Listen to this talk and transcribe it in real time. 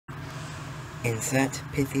Insert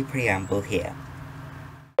pithy preamble here.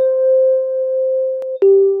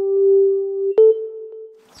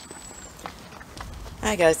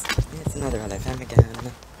 Hi guys, it's another LFM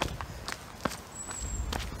again.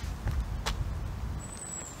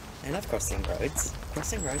 I love crossing roads.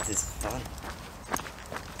 Crossing roads is fun.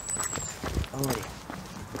 Oh yeah.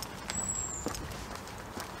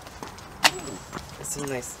 Ooh, there's some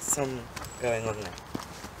nice sun going on there.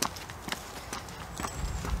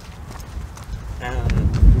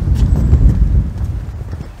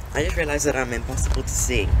 I just realised that I'm impossible to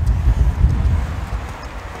see.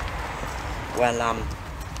 Well,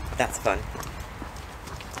 that's fun.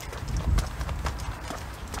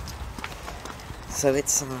 So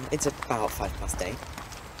it's about 8:05,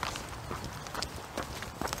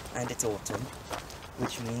 and it's autumn,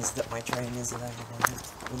 which means that my train is well,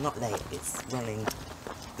 not late. It's running.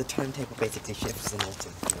 The timetable basically shifts in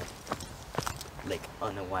autumn. If you're, like,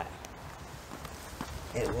 unaware.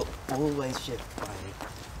 It will always shift by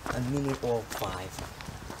a minute or 5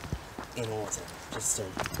 in autumn, just to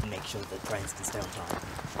make sure that trains can stay on time.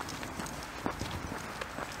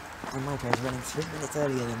 And my train's running 3 minutes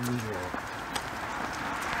earlier than usual.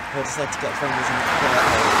 I decided to get train in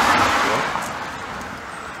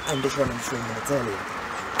and it's running 3 minutes earlier.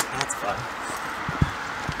 That's fun.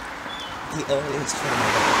 The earliest train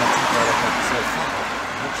I've ever got so far.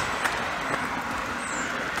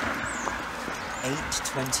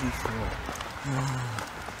 8:24.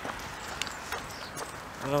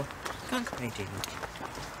 Well, can't complain too much.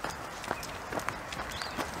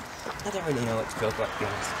 I don't really know what to feel about, to be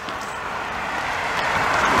honest.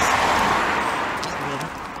 Just me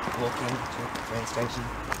walking to the train station,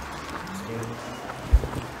 doing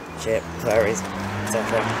shit, furries, etc.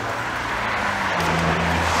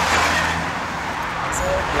 So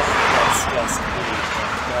yeah, let's just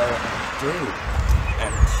go and do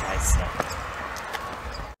and try stuff.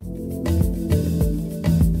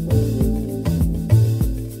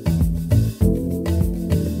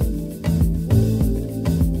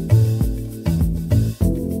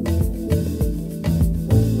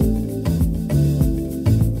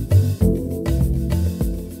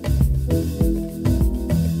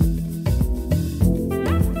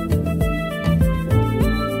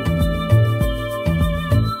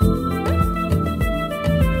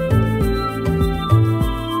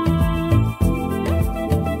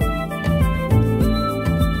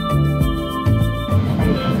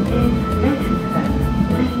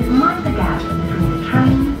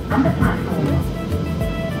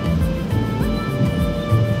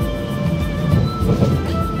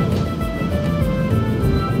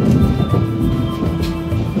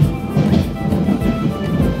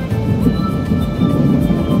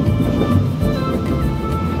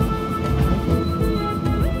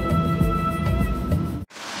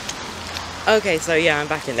 Okay, so yeah, I'm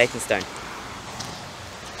back in Leytonstone.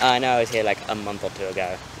 I know I was here like a month or 2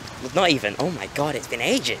 ago. Well, not even, oh my god, it's been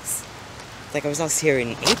ages! It's like I was last here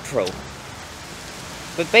in April.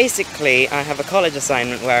 But basically, I have a college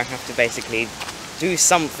assignment where I have to basically do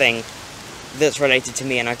something that's related to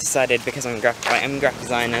me, and I decided, because I'm in graphic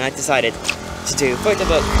design, and I decided to do a photo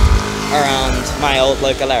book around my old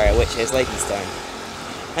local area, which is Leytonstone.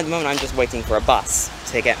 At the moment, I'm just waiting for a bus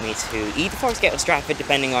to get me to either Forest Gate or Stratford,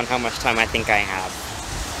 depending on how much time I think I have.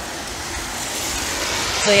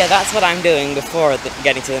 So yeah, that's what I'm doing before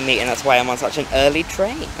getting to the meet, and that's why I'm on such an early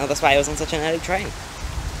train. Oh, that's why I was on such an early train.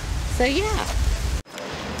 So yeah.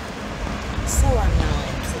 So I'm now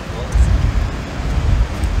in St. Paul's.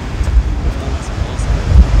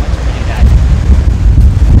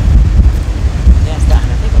 Yes, that,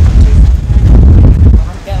 and I think I'm not too where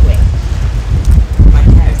I'm going. My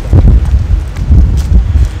hair is going.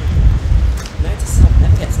 Notice I'll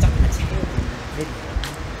never get stuck in a tail in the video.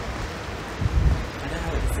 I don't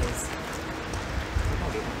know what this is.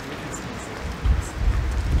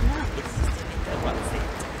 No, it's just a bit of what's it.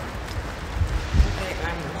 Okay,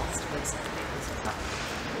 I'm lost. Where's that?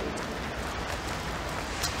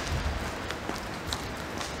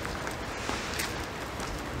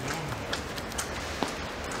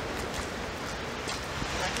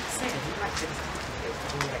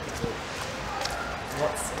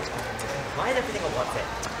 What's it? Why is everything on what's it?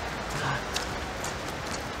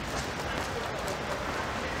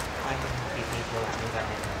 I can be people that means I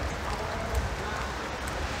didn't know.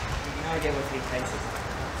 No idea what these places are.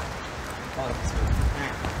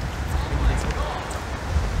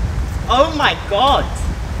 Oh my god!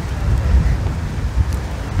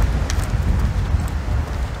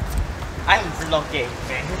 I'm vlogging,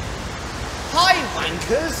 man. Hi,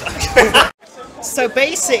 wankers! So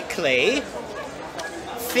basically,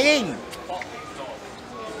 think.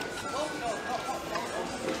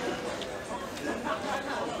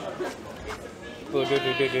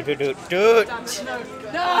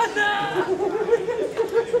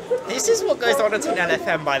 This is what goes on at an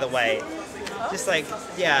LFM, by the way. Just like,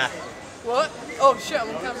 yeah. What? Oh shit, I'm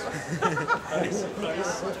on camera.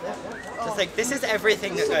 Just like, this is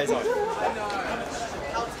everything that goes on. I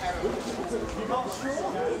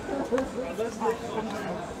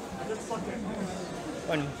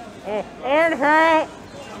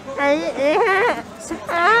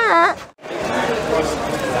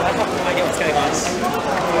have no idea what's going on.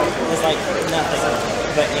 There's like nothing.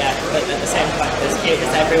 But yeah, but at the same time, there's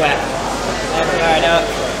cuteness everywhere. Everywhere I look.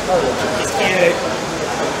 It's cute.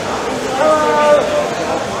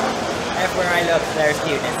 Everywhere I look, there's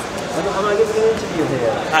cuteness. Am I giving an interview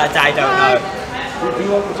here? I don't know. Do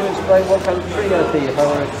you want me to explain what kind of tree I'd be if I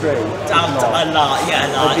were a tree? A lot, yeah,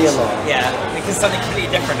 a lot. I'd be a lot. Yeah, because something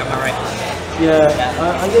completely different, am I right? Yeah,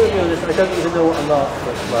 I'm going to be honest, I don't even know what a lark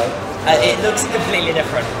looks like. It looks completely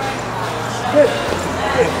different. Good.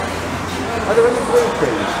 Are there any blue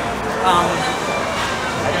trees?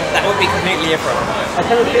 That would be completely different. I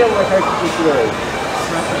kind of feel like I should be blue.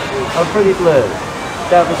 I'm pretty blue.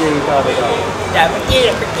 That would be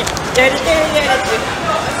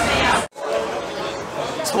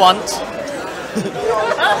Twant.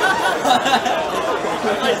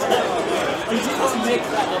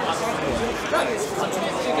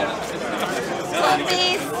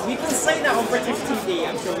 You can say that on British TV.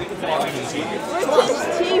 I'm sure we can say it on YouTube. British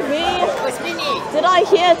TV? It's Minnie. Did I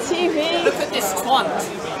hear TV? Look at this twant.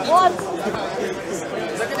 What?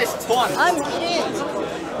 Look at this twant. I'm cute.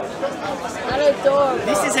 And adorable.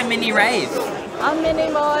 This is a mini rave. I'm Minnie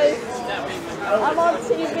Moy. I'm on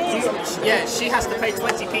TV. Yeah, she has to pay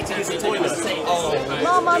 20p to use the toilet. Oh.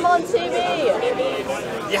 Mom, I'm on TV.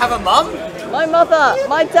 You have a mum? My mother,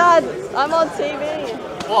 my dad, I'm on TV.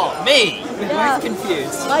 What, me? Yeah. I'm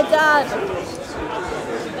confused. My dad.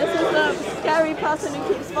 This is the scary person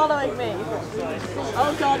who keeps following me.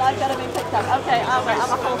 Oh god, I better be picked up. Okay, I'm a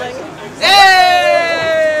holding.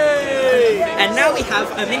 Hey! And now we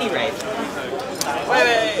have a mini rave.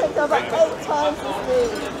 Wait. Picked up like 8 times this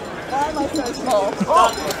week. Why am I so small?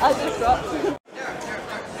 Oh, I just dropped.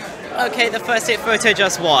 Okay, the first hit photo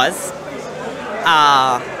just was.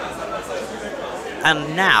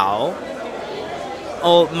 And now,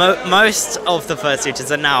 most of the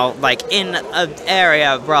fursuiters are now like in an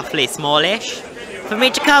area roughly smallish for me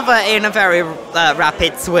to cover in a very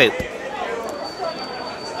rapid swoop.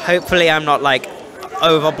 Hopefully I'm not like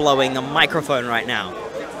overblowing the microphone right now.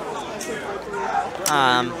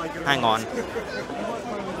 Hang on.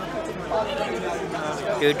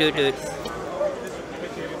 Do.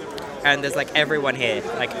 And there's like everyone here,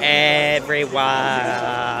 like everyone.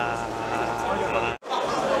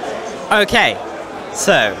 Okay,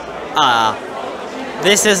 so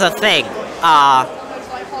this is a thing.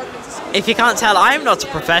 If you can't tell, I am not a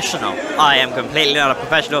professional. I am completely not a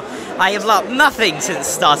professional. I have learned nothing since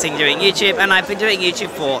starting doing YouTube, and I've been doing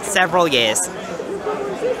YouTube for several years.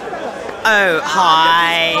 Oh,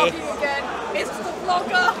 hi. It's the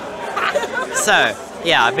vlogger. So,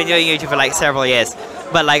 yeah, I've been doing YouTube for like several years.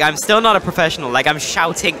 But like, I'm still not a professional. Like, I'm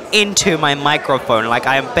shouting into my microphone. Like,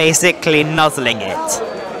 I am basically nuzzling it.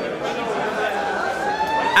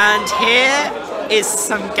 And here is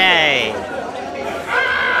some gay.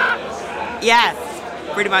 Yes,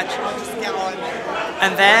 pretty much.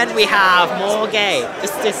 And then we have more gay.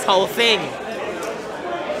 Just this whole thing.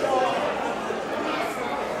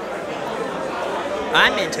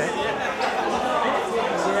 I'm into it.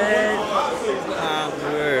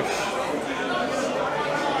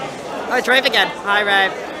 Oh, it's Rave again. Hi,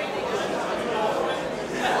 Rave.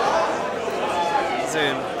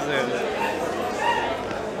 Zoom.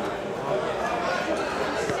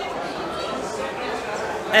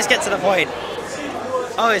 Let's get to the point.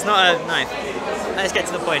 Oh, it's not a knife. Let's get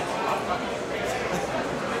to the point.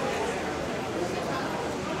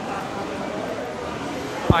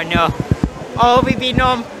 Oh no. Oh, we be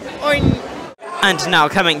nom. And now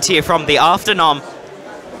coming to you from the afternom.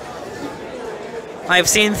 I've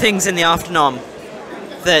seen things in the afternom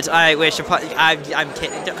that I wish I'm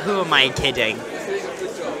kidding. Who am I kidding?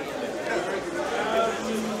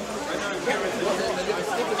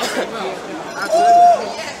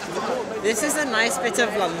 This is a nice bit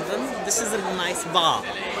of London. This is a nice bar.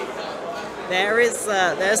 There's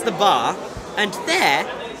the bar, and there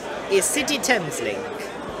is City Thameslink.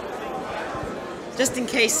 Just in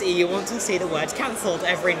case you want to see the word cancelled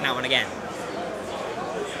every now and again.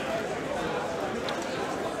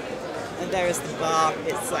 And there is the bar.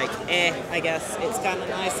 It's like, I guess. It's kind of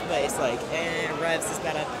nice, but it's like, Revs is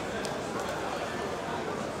better.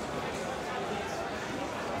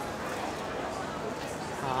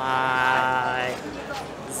 Hi.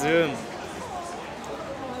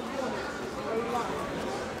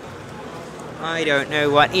 I don't know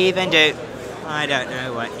what even do. I don't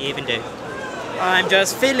know what even do. I'm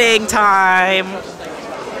just filling time.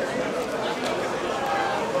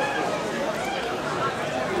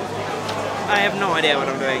 I have no idea what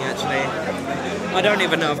I'm doing actually. I don't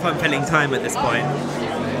even know if I'm filling time at this point.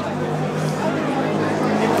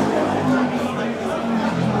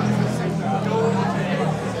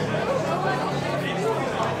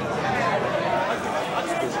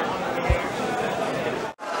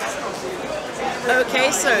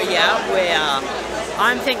 Okay, so yeah,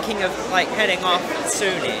 I'm thinking of like heading off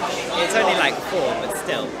soonish. It's only like 4, but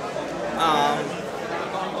still.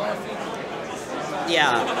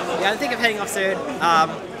 Yeah, I'm thinking of heading off soon. I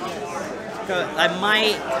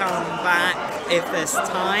might come back if there's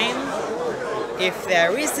time. If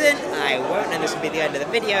there isn't, I won't, and this will be the end of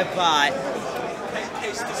the video, but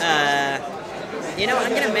you know what,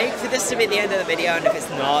 I'm going to make for this to be the end of the video, and if it's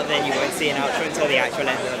not, then you won't see an outro until the actual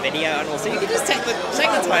end of the video, and also you can just check the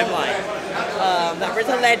timeline. That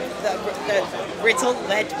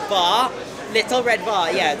little red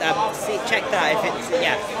bar, yeah, see, check that if it's,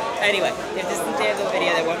 yeah. Anyway, if this is the end of the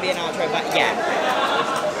video, there won't be an outro, but yeah.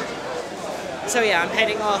 So yeah, I'm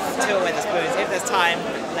heading off to Whetherspoons. If there's time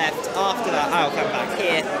left after that, I'll come back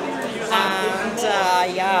here, and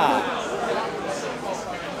yeah.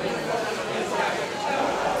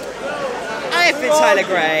 I've been Tyler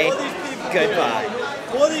Gray. Goodbye.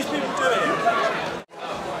 What are these people doing?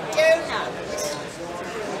 Doughnut,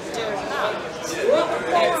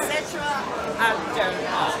 etc. and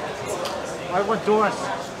Doughnut. I want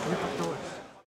donuts.